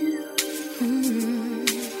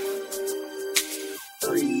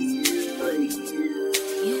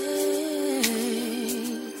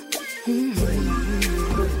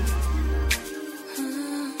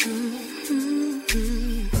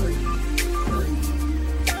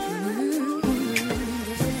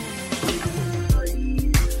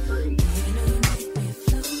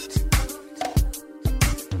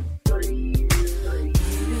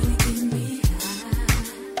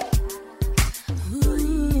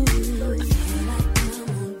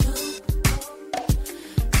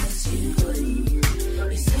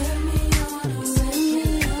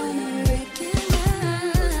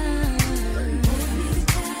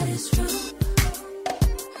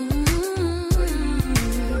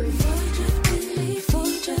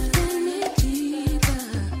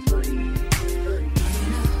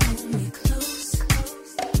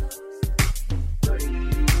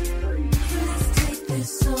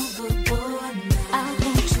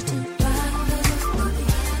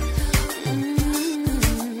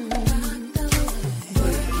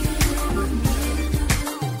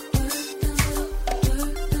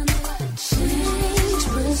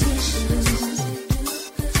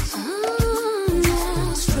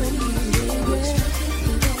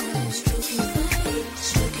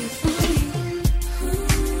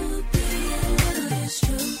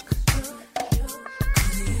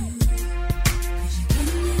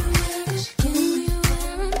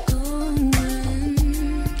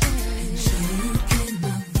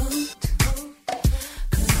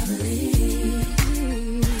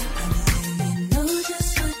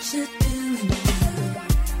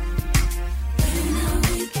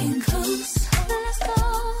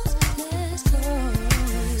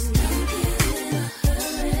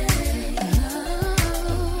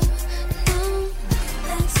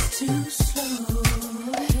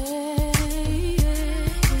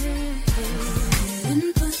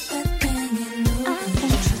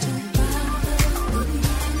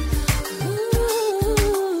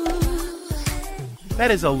 That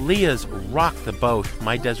is Aaliyah's Rock the Boat,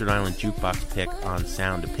 my Desert Island Jukebox pick on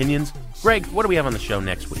Sound Opinions. Greg, what do we have on the show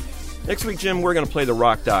next week? Next week, Jim, we're going to play the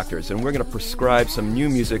Rock Doctors, and we're going to prescribe some new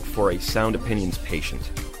music for a Sound Opinions patient.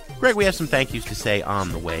 Greg, we have some thank yous to say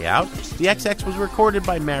on the way out. The XX was recorded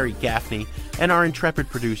by Mary Gaffney, and our intrepid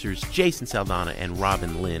producers, Jason Saldana and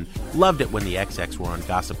Robin Lynn, loved it when the XX were on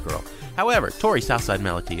Gossip Girl. However, Tori Southside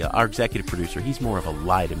Melatia, our executive producer, he's more of a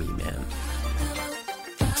lie-to-me man.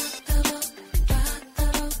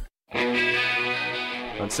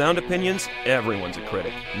 On Sound Opinions, everyone's a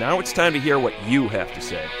critic. Now it's time to hear what you have to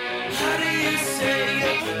say. How do you say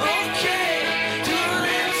okay to an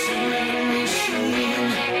answering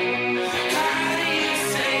machine? How do you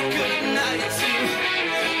say goodnight to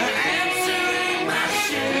an answering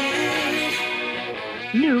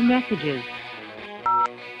machine? New messages.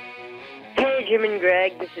 Hey, Jim and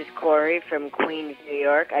Greg, this is Corey from Queens, New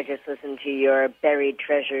York. I just listened to your Buried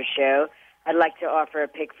Treasure show. I'd like to offer a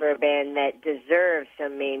pick for a band that deserves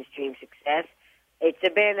some mainstream success. It's a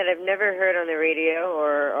band that I've never heard on the radio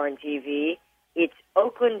or on TV. It's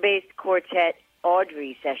Oakland-based quartet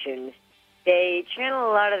Audrey Sessions. They channel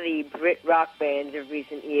a lot of the Brit rock bands of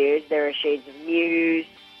recent years. There are shades of Muse,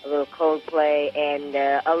 a little Coldplay, and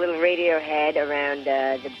a little Radiohead around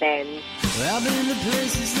the bend. Well, I've been to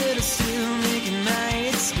places that are still making my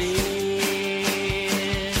head spin.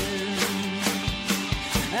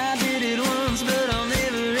 I did it once, but I'll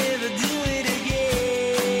never ever do it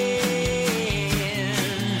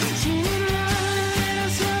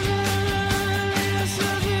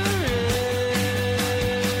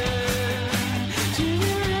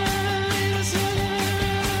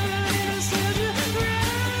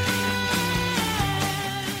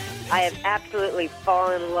I have absolutely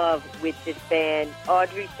fallen in love with this band,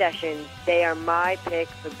 Audrey Sessions. They are my pick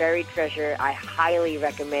for Buried Treasure. I highly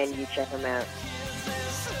recommend you check them out.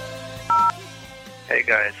 Hey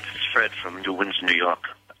guys, this is Fred from New Windsor, New York.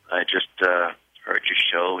 I just heard your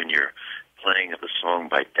show and your playing of the song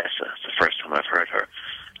by Dessa. It's the first time I've heard her.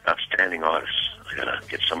 Outstanding artist. I gotta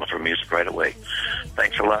get some of her music right away.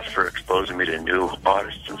 Thanks a lot for exposing me to new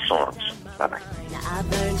artists and songs. Bye-bye. Now I've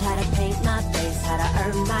learned how to paint my face, how to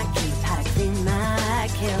earn my keep, how to clean my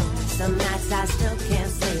kill. Some nights I still can't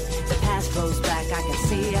sleep. The past goes back, I can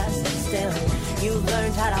see us still. You've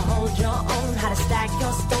learned how to hold your own, how to stack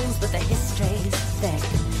your stones, but the history's thick.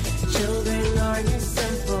 Children aren't as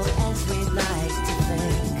simple as we'd like to think.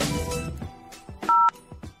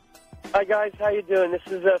 Hi guys, how you doing? This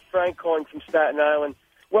is Frank calling from Staten Island.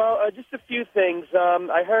 Well, just a few things.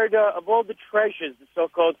 I heard of all the treasures, the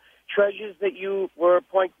so-called treasures that you were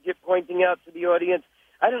pointing out to the audience.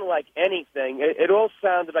 I didn't like anything. It all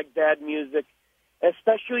sounded like bad music,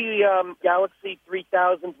 especially Galaxy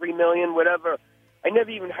 3000, 3 million, whatever. I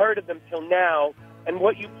never even heard of them till now, and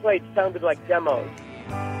what you played sounded like demos.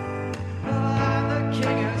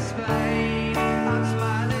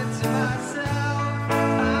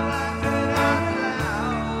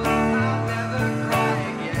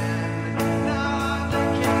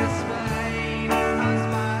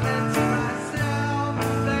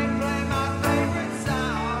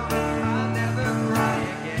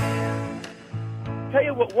 Tell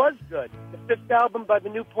you what was good, the fifth album by the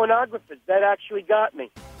New Pornographers. That actually got me,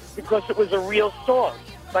 because it was a real song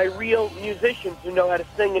by real musicians who know how to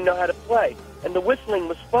sing and know how to play, and the whistling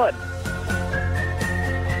was fun.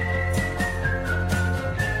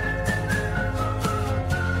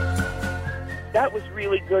 That was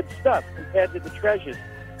really good stuff compared to the treasures.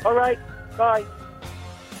 All right, bye.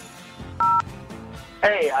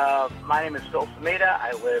 Hey, my name is Phil Samita.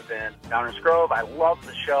 I live in Downers Grove. I love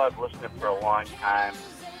the show. I've listened to it for a long time.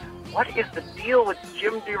 What is the deal with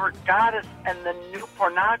Jim DeRogatis and the New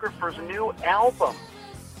Pornographers' new album?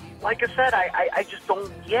 Like I said, I just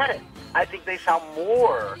don't get it. I think they sound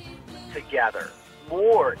more together,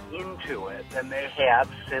 more into it than they have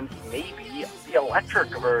since maybe the electric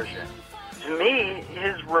version. To me,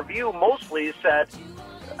 his review mostly said,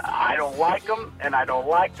 I don't like them, and I don't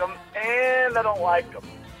like them, and I don't like them.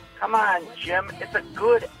 Come on, Jim. It's a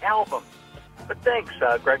good album. But thanks,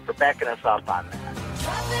 Greg, for backing us up on that.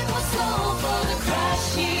 Traffic was slow for the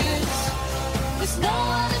crash years. There's no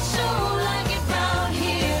other show like it round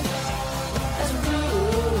here.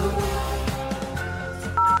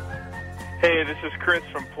 Hey, this is Chris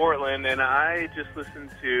from Portland, and I just listened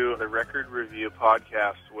to the Record Review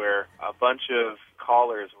podcast where a bunch of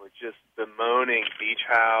callers were just bemoaning Beach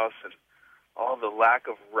House and all the lack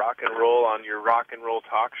of rock and roll on your rock and roll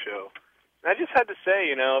talk show. And I just had to say,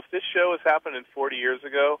 you know, if this show was happening 40 years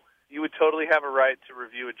ago, you would totally have a right to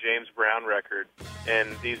review a James Brown record, and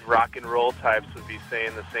these rock and roll types would be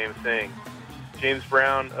saying the same thing. James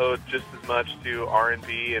Brown owed just as much to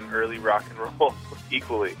R&B and early rock and roll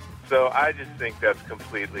equally. So I just think that's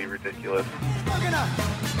completely ridiculous.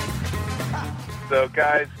 So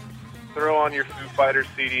guys, throw on your Foo Fighters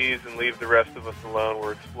CDs and leave the rest of us alone.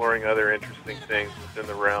 We're exploring other interesting things within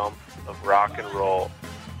the realm of rock and roll.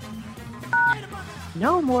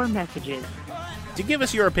 No more messages. To give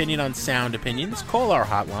us your opinion on Sound Opinions, call our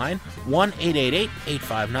hotline,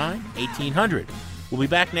 1-888-859-1800. We'll be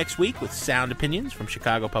back next week with Sound Opinions from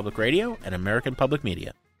Chicago Public Radio and American Public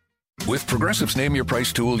Media. With Progressive's Name Your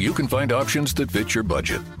Price tool, you can find options that fit your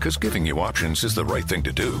budget, because giving you options is the right thing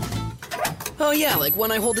to do. Oh yeah, like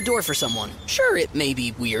when I hold the door for someone. Sure, it may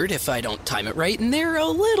be weird if I don't time it right, and they're a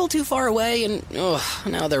little too far away, and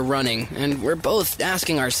now they're running. And we're both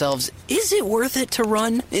asking ourselves, is it worth it to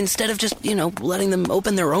run instead of just, letting them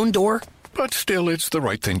open their own door? But still, it's the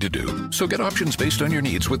right thing to do. So get options based on your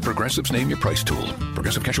needs with Progressive's Name Your Price tool.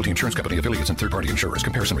 Progressive Casualty Insurance Company, affiliates, and third-party insurers.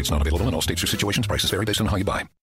 Comparison rates not available in all states or situations. Prices vary based on how you buy.